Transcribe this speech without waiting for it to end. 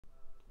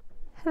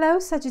Hello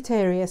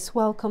Sagittarius,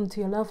 welcome to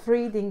your love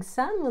reading,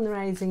 Sun, Moon,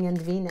 Rising and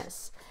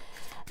Venus.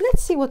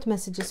 Let's see what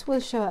messages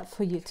will show up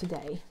for you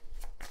today.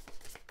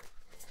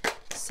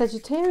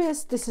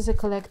 Sagittarius, this is a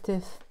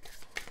collective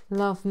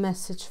love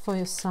message for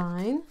your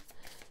sign.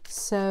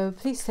 So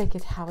please take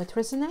it how it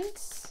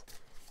resonates.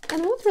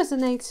 And what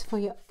resonates for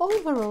your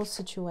overall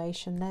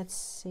situation? Let's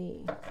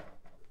see.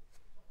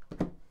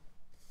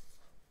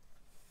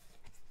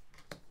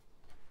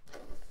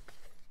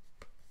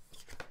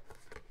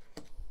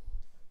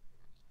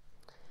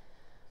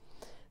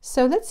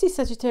 So let's see,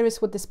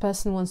 Sagittarius, what this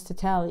person wants to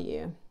tell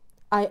you.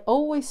 I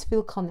always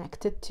feel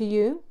connected to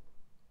you.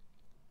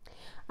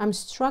 I'm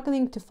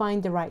struggling to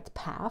find the right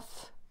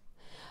path.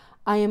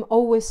 I am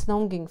always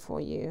longing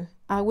for you.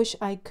 I wish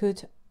I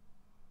could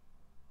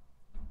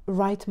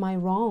right my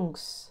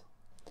wrongs.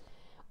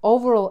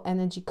 Overall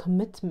energy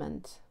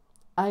commitment.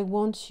 I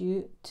want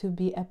you to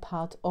be a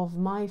part of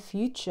my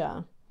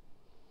future.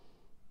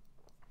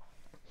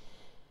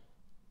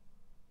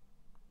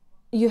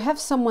 You have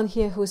someone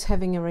here who's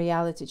having a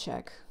reality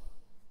check.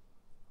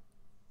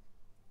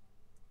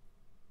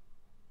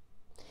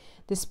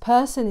 This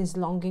person is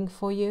longing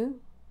for you.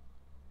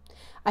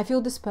 I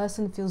feel this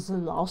person feels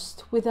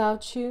lost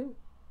without you.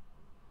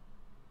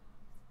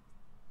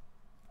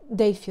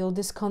 They feel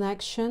this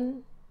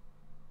connection.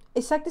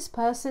 It's like this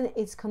person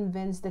is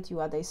convinced that you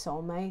are their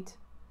soulmate.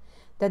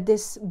 That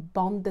this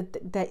bond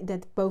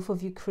that both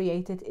of you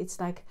created, it's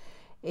like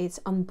it's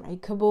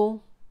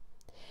unbreakable.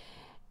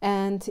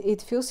 And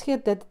it feels here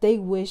that they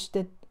wish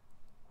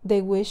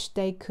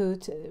they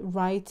could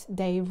right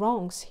their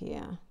wrongs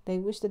here. They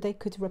wish that they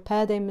could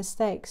repair their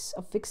mistakes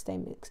or fix their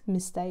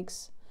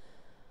mistakes.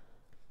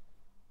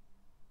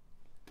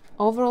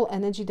 Overall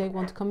energy, they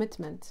want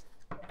commitment.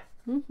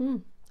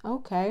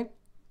 Okay.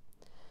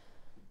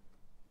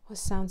 Well,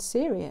 sounds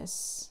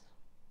serious.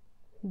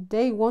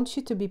 They want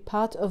you to be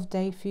part of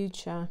their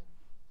future.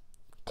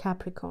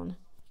 Capricorn.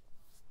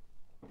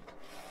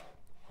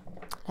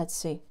 Let's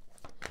see.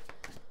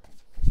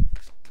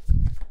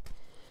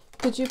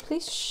 Could you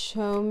please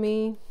show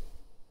me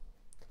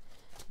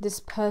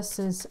this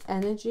person's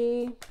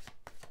energy?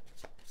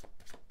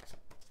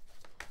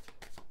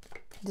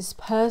 This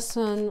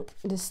person,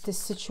 this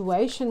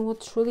situation,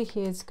 what truly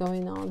here is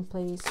going on,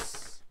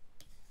 please?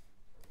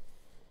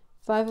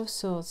 Five of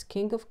Swords,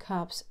 King of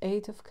Cups,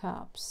 Eight of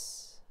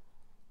Cups.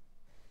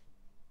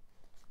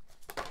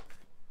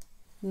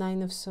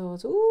 Nine of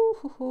Swords.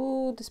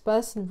 Ooh, this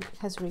person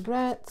has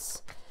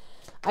regrets.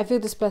 I feel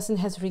this person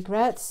has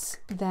regrets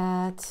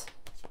that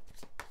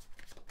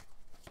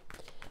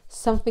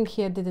something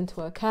here didn't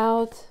work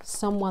out.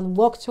 Someone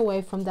walked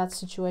away from that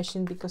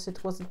situation because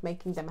it wasn't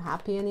making them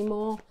happy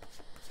anymore.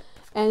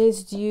 And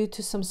it's due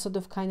to some sort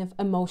of kind of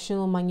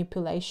emotional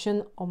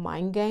manipulation or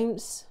mind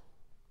games.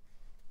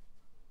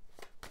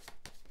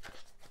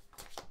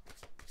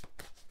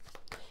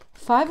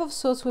 Five of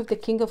Swords with the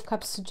King of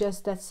Cups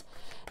suggests that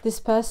this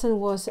person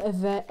was,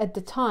 at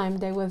the time,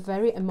 they were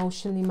very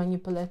emotionally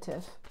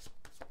manipulative.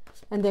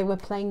 And they were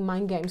playing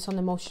mind games on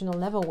emotional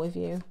level with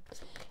you.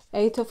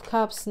 Eight of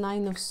Cups,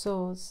 Nine of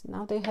Swords.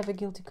 Now they have a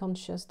guilty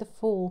conscience. The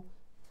Fool.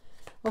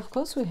 Of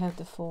course we have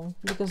the Fool.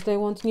 Because they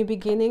want new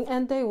beginning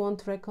and they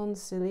want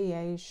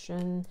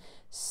reconciliation.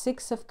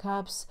 Six of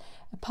Cups.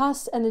 A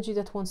past energy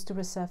that wants to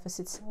resurface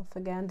itself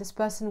again. This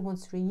person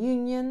wants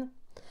reunion.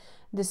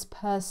 This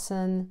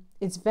person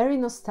is very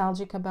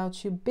nostalgic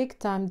about you. Big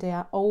time. They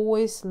are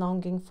always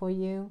longing for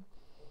you.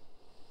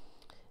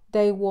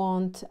 They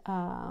want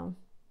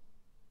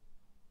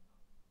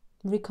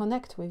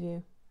reconnect with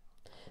you.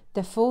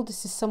 The Fool,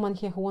 this is someone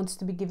here who wants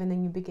to be given a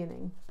new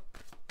beginning.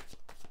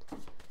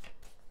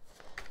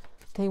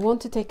 They want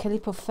to take a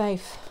leap of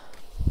faith.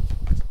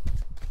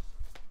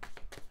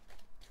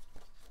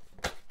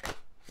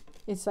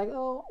 It's like,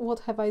 oh,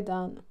 what have I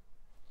done?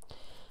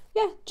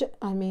 Yeah,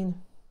 I mean,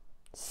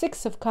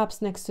 Six of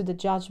Cups next to the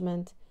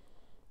Judgment.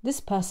 This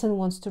person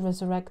wants to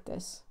resurrect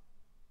this.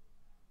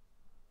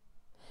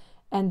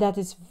 And that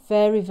is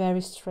very,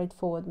 very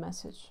straightforward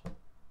message.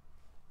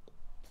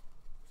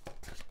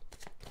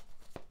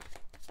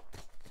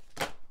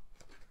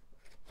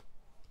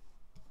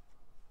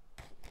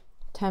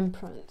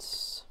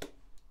 Temperance.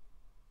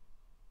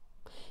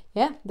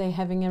 Yeah, they're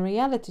having a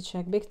reality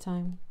check, big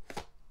time.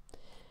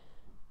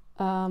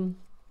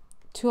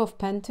 Two of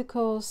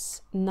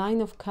Pentacles,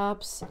 Nine of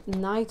Cups,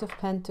 Knight of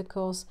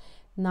Pentacles,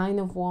 Nine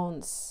of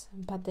Wands.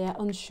 But they are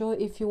unsure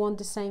if you want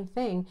the same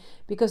thing,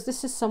 because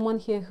this is someone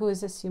here who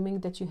is assuming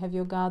that you have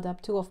your guard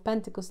up. Two of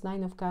Pentacles,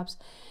 Nine of Cups,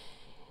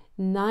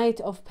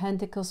 Knight of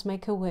Pentacles.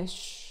 Make a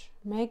wish.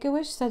 Make a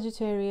wish,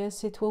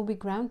 Sagittarius. It will be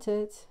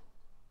granted.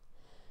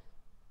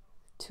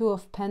 Two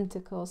of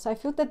Pentacles. I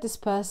feel that this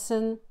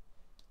person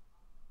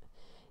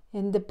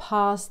in the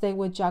past, they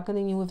were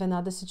juggling you with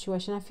another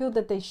situation. I feel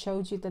that they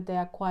showed you that they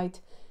are quite,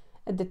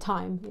 at the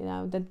time, you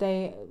know, that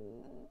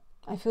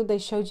I feel they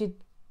showed you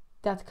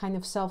that kind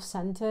of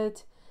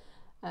self-centered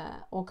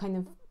or kind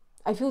of,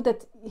 I feel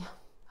that,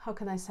 how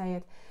can I say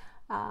it?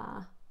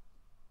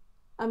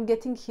 I'm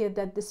getting here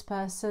that this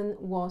person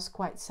was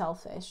quite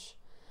selfish.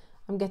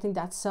 I'm getting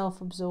that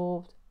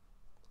self-absorbed,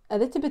 a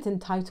little bit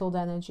entitled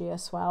energy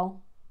as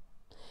well.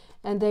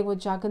 And they were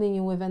juggling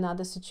you with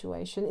another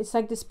situation. It's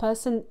like this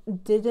person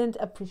didn't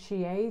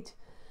appreciate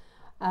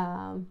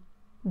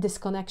this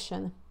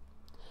connection.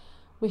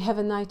 We have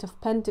a Knight of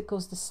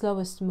Pentacles, the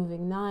slowest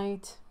moving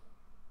knight.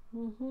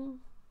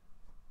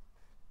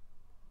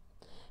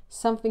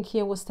 Something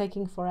here was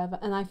taking forever,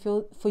 and I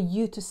feel for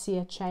you to see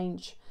a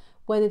change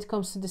when it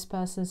comes to this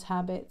person's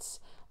habits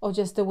or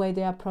just the way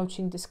they're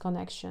approaching this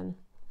connection.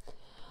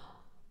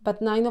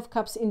 But Nine of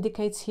Cups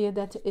indicates here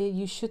that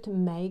you should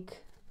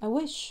make a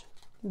wish,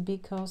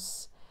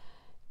 because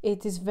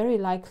it is very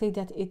likely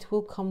that it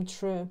will come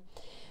true.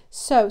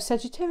 So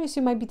Sagittarius,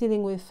 you might be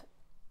dealing with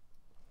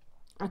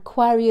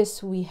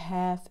Aquarius, we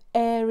have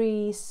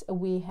Aries,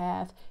 we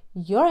have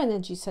your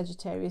energy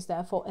Sagittarius,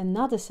 therefore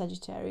another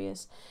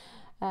Sagittarius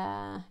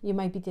you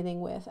might be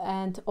dealing with,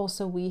 and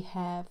also we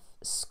have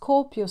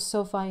Scorpio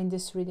so far in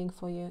this reading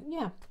for you.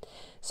 Yeah,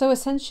 so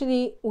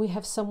essentially we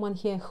have someone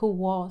here who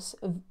was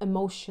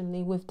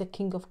emotionally with the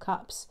King of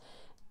Cups.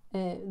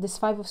 This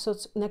Five of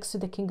Swords next to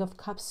the King of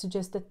Cups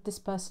suggests that this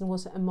person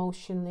was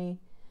emotionally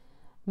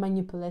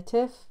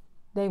manipulative.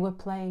 They were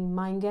playing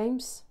mind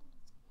games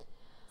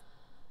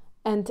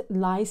and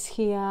lies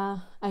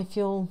here. I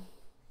feel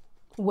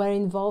were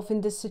involved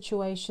in this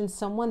situation.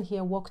 Someone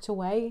here walked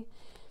away,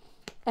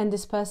 and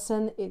this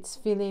person is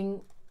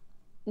feeling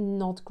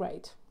not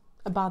great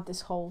about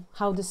this whole,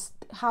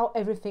 how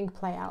everything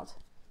play out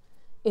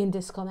in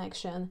this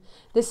connection.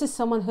 This is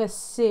someone who has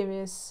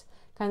serious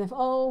kind of,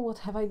 oh, what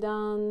have I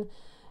done?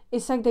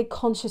 It's like their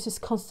conscious is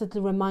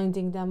constantly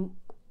reminding them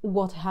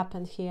what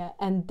happened here,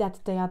 and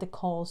that they are the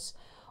cause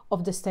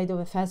of the state of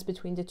affairs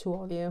between the two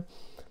of you.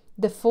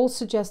 The Fool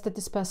suggests that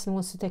this person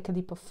wants to take a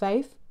leap of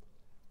faith.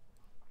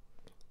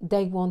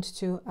 They want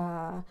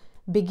to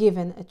be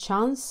given a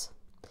chance.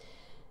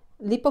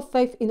 Leap of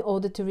faith in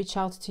order to reach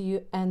out to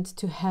you and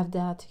to have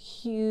that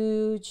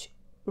huge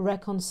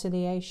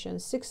reconciliation.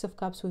 Six of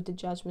Cups with the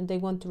Judgment. They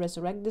want to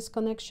resurrect this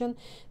connection.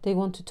 They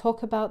want to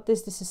talk about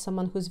this. This is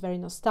someone who's very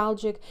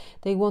nostalgic.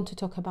 They want to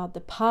talk about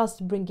the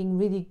past, bringing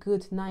really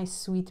good, nice,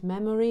 sweet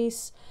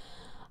memories.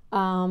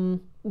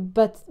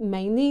 But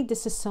mainly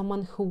this is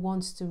someone who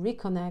wants to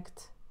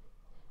reconnect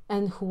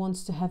and who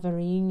wants to have a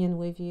reunion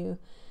with you.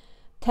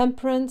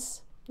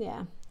 Temperance,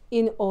 yeah,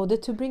 in order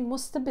to bring more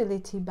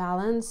stability,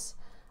 balance.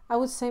 I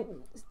would say,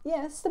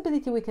 yeah,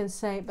 stability we can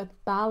say, but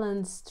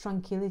balance,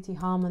 tranquility,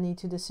 harmony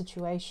to the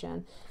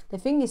situation. The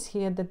thing is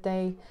here that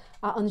they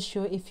are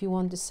unsure if you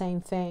want the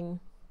same thing.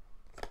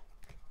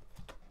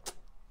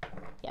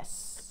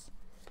 Yes.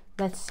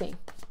 Let's see.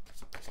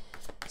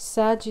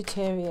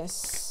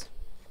 Sagittarius.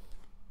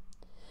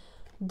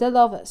 The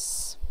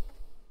Lovers.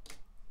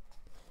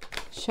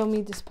 Show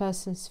me this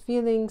person's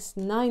feelings.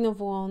 Nine of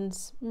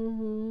Wands.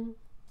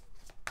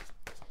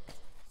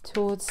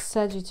 Towards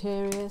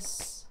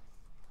Sagittarius.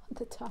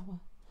 The Tower.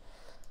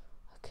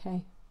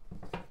 Okay.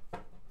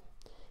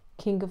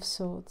 King of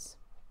Swords.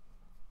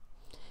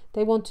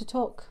 They want to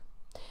talk.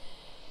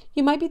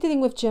 You might be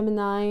dealing with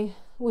Gemini.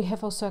 We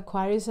have also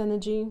Aquarius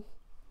energy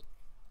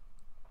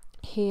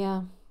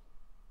here.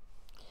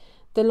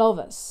 The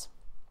Lovers.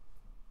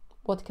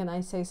 What can I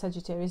say,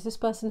 Sagittarius? This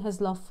person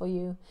has love for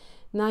you.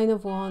 Nine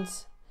of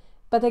Wands.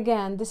 But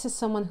again, this is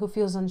someone who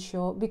feels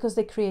unsure because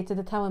they created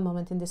a Tower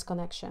moment in this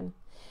connection.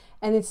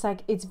 And it's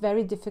like, it's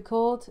very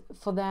difficult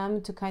for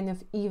them to kind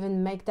of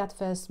even make that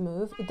first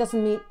move. It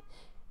doesn't mean,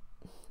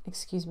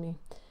 excuse me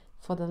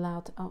for the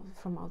loud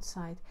from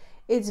outside.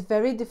 It's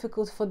very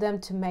difficult for them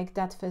to make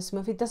that first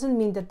move. It doesn't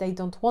mean that they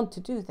don't want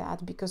to do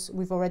that, because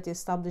we've already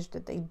established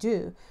that they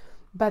do.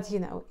 But, you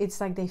know,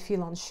 it's like they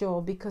feel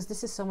unsure because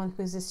this is someone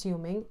who is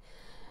assuming,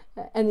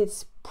 and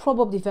it's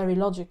probably very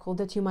logical,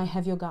 that you might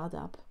have your guard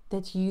up,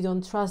 that you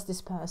don't trust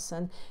this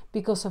person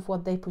because of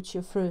what they put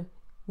you through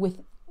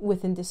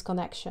within this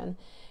connection,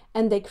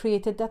 and they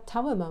created that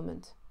Tower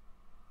moment.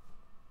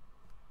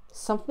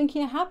 Something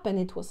here happened.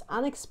 It was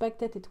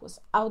unexpected, it was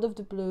out of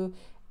the blue,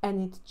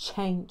 and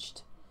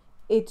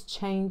it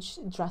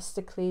changed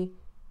drastically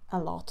a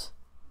lot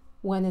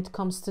when it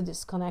comes to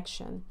this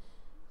connection.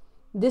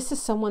 This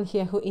is someone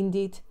here who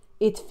indeed,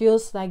 it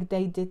feels like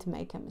they did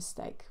make a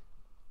mistake.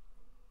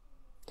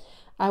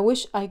 I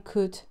wish I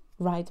could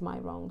right my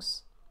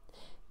wrongs.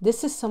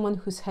 This is someone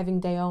who's having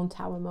their own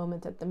Tower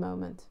moment at the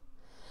moment,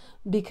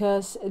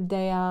 because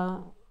they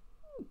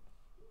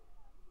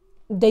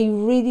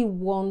really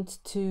want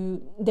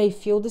to, they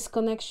feel this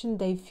connection,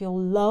 they feel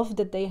love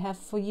that they have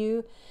for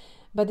you,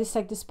 but it's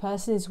like this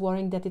person is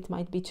worrying that it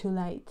might be too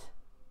late.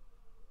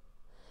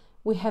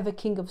 We have a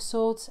King of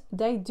Swords.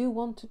 They do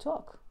want to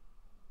talk.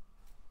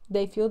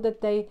 They feel that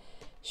they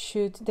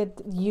should,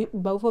 that you,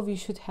 both of you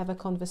should have a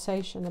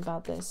conversation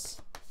about this.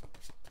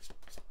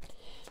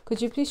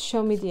 Could you please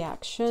show me the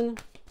action?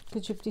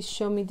 Could you please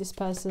show me this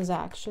person's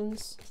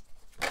actions?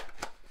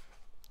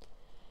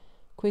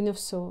 Queen of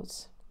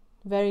Swords.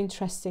 Very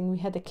interesting. We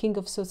had a King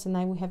of Swords and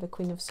now we have a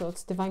Queen of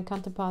Swords. Divine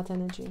counterpart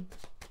energy.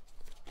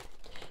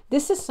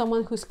 This is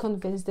someone who's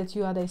convinced that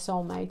you are their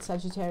soulmate,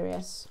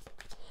 Sagittarius.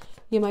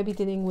 You might be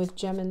dealing with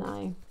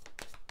Gemini,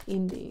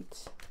 indeed.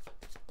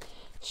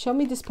 Show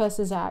me this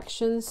person's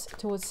actions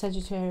towards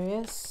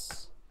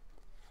Sagittarius.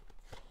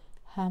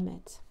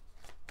 Hermit.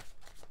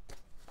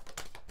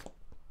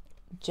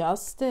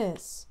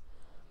 Justice.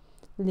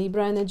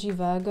 Libra energy,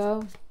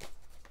 Virgo.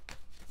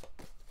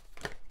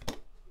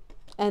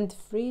 And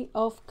Three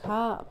of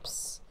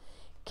Cups.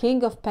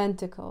 King of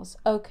Pentacles.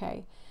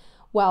 Okay.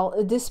 Well,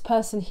 this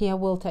person here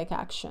will take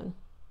action.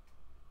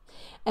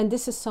 And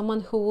this is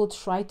someone who will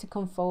try to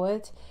come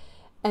forward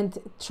and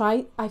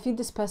try, I think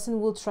this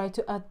person will try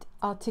to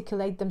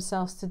articulate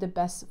themselves to the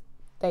best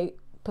they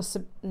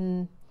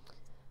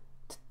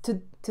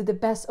to the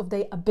best of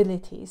their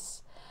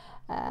abilities.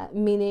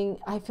 Meaning,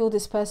 I feel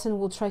this person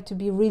will try to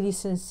be really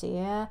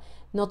sincere,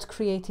 not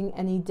creating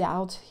any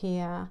doubt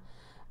here.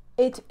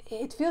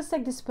 It feels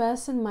like this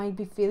person might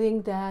be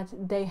feeling that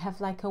they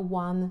have like a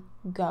one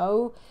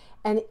go,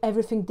 and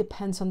everything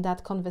depends on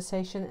that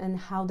conversation and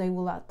how they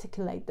will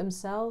articulate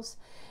themselves.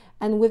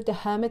 And with the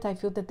Hermit, I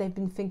feel that they've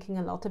been thinking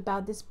a lot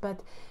about this,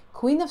 but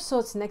Queen of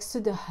Swords next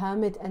to the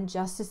Hermit and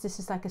Justice, this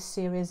is like a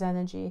serious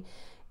energy.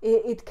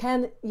 It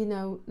can, you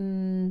know,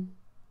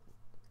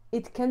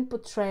 it can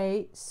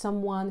portray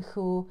someone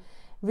who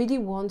really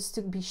wants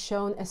to be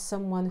shown as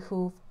someone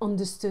who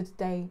understood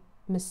their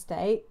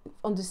mistake,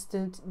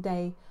 understood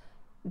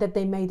that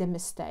they made a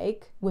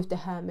mistake with the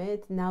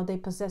Hermit. Now they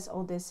possess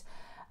all this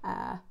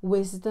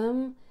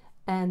wisdom,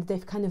 and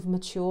they've kind of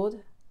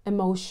matured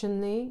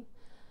emotionally.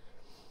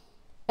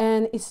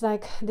 And it's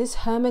like this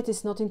Hermit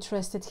is not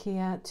interested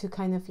here to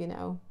kind of, you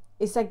know,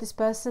 it's like this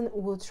person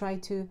will try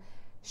to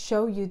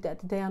show you that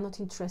they are not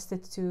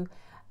interested to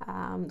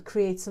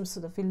create some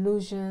sort of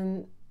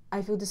illusion.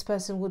 I feel this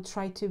person will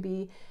try to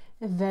be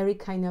a very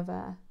kind of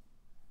a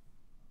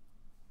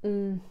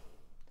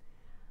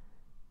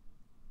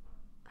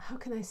how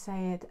can I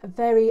say it, a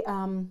very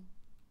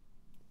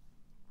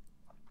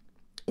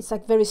it's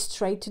like very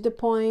straight to the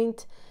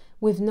point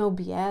with no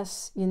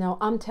BS. You know,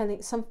 I'm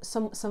telling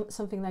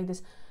something like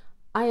this: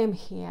 I am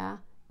here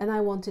and I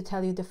want to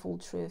tell you the full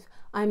truth.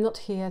 I'm not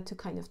here to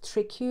kind of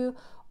trick you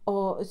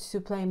or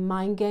to play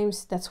mind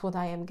games. That's what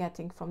I am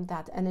getting from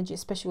that energy,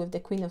 especially with the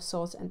Queen of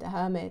Swords and the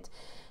Hermit.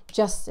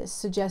 Justice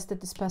suggests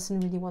that this person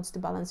really wants to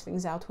balance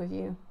things out with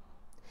you.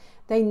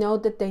 They know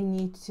that they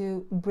need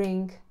to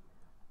bring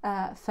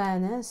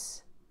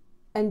fairness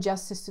and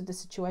justice to the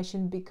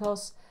situation,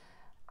 because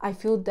I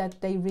feel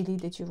that they really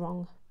did you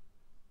wrong.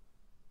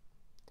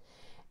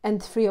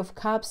 And Three of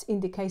Cups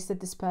indicates that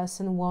this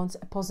person wants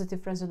a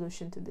positive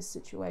resolution to this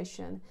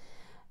situation.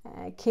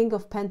 King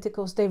of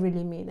Pentacles, they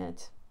really mean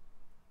it.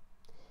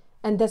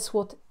 And that's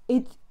what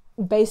it,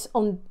 based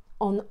on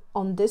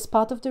this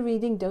part of the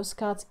reading, those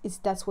cards,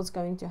 that's what's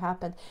going to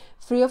happen.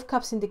 Three of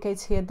Cups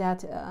indicates here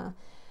that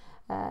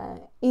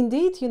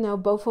indeed, you know,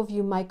 both of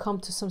you might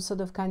come to some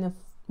sort of kind of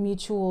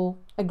mutual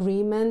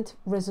agreement,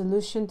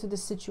 resolution to the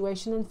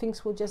situation, and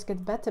things will just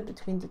get better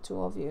between the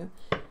two of you.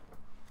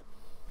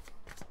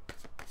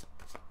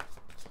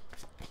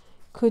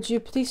 Could you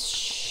please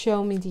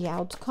show me the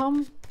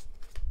outcome?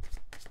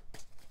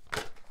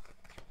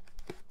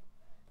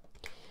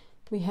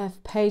 We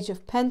have Page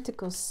of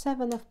Pentacles,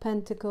 Seven of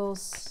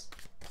Pentacles,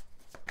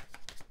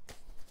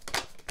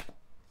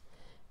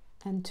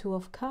 and Two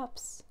of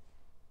Cups.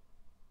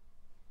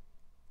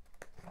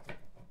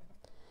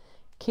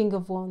 King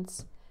of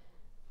Wands.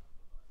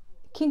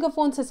 King of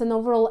Wands as an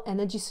overall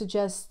energy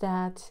suggests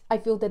that I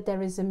feel that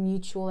there is a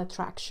mutual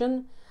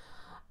attraction.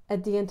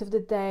 At the end of the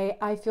day,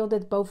 I feel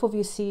that both of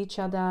you see each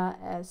other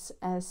as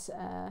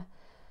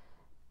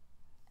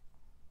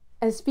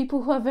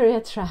people who are very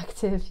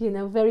attractive, you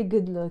know, very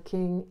good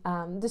looking.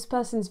 This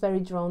person is very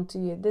drawn to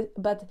you.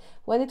 But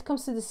when it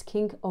comes to this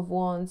King of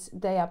Wands,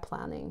 they are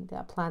planning,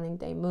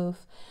 they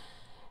move.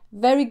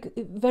 Very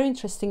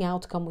interesting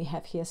outcome we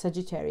have here,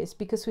 Sagittarius,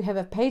 because we have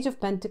a Page of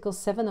Pentacles,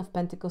 Seven of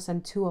Pentacles,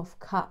 and Two of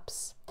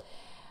Cups.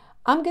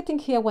 I'm getting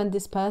here when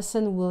this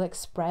person will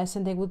express,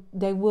 and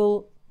they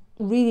will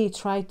really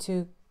try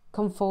to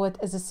come forward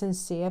as a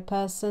sincere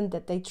person,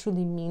 that they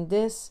truly mean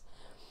this.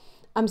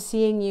 I'm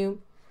seeing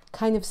you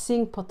kind of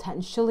seeing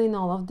potential in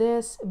all of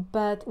this,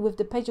 but with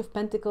the Page of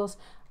Pentacles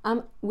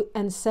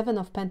and Seven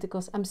of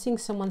Pentacles, I'm seeing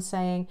someone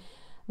saying,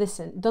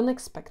 listen, don't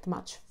expect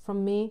much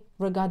from me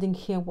regarding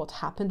here what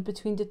happened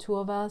between the two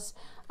of us.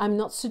 I'm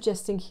not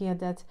suggesting here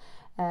that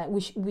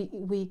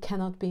we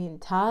cannot be in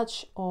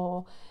touch,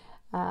 or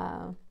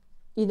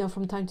you know,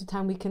 from time to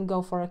time we can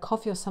go for a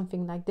coffee or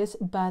something like this,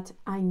 but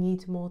I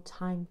need more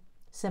time.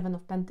 Seven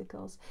of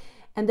Pentacles.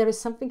 And there is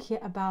something here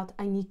about,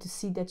 I need to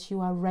see that you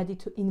are ready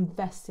to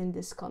invest in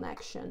this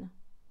connection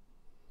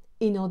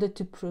in order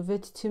to prove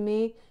it to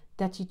me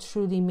that you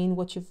truly mean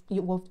what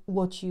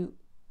you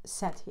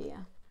said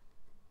here.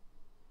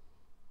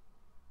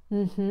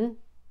 And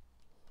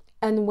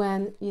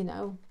when, you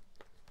know,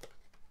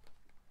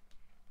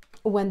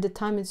 when the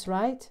time is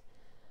right,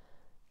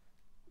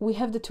 we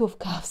have the Two of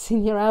Cups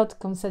in your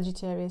outcome,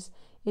 Sagittarius.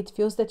 It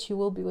feels that you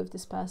will be with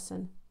this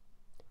person.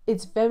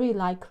 It's very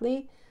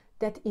likely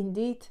that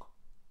indeed,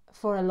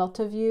 for a lot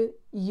of you,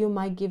 you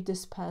might give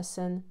this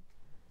person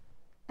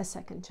a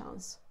second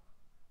chance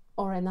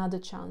or another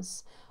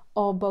chance,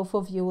 or both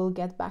of you will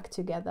get back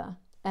together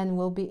and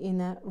will be in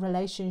a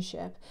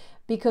relationship.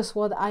 Because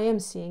what I am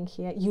seeing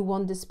here, you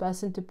want this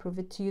person to prove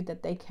it to you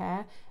that they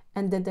care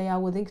and that they are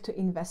willing to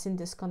invest in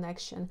this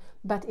connection,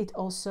 but it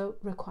also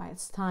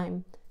requires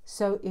time.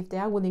 So if they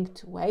are willing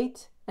to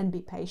wait and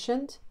be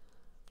patient,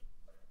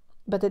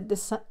 but at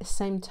the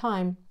same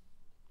time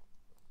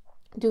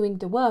doing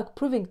the work,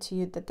 proving to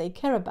you that they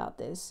care about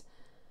this,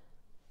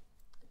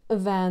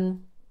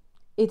 then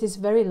it is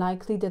very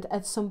likely that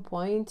at some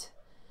point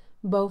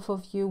both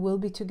of you will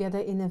be together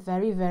in a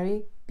very,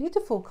 very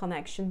beautiful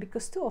connection.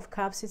 Because Two of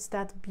Cups, it's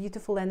that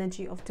beautiful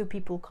energy of two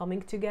people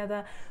coming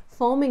together,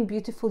 forming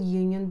beautiful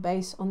union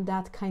based on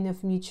that kind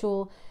of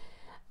mutual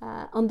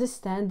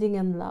understanding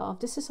and love.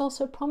 This is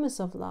also a promise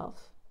of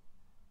love.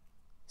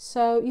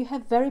 So you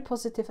have very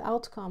positive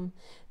outcome.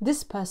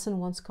 This person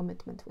wants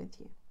commitment with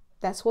you.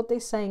 That's what they're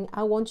saying.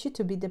 I want you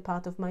to be the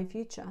part of my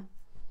future.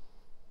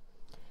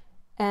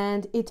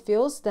 And it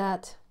feels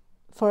that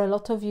for a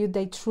lot of you,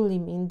 they truly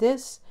mean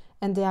this,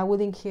 and they are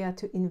willing here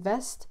to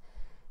invest,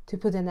 to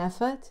put an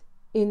effort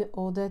in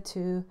order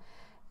to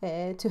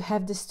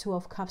have this Two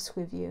of Cups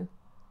with you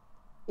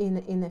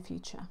in the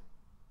future.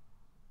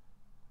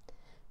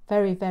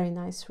 Very, very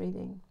nice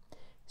reading.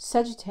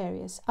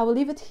 Sagittarius, I will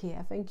leave it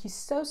here. Thank you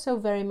so, so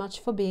very much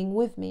for being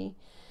with me.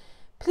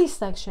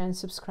 Please like, share and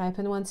subscribe.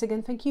 And once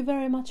again, thank you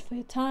very much for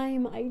your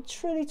time. I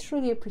truly,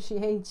 truly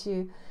appreciate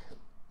you.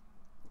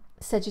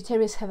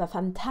 Sagittarius, have a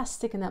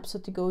fantastic and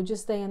absolutely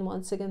gorgeous day. And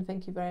once again,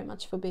 thank you very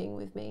much for being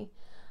with me.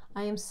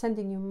 I am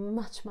sending you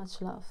much,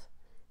 much love.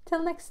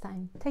 Till next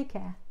time, take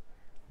care.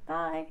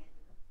 Bye.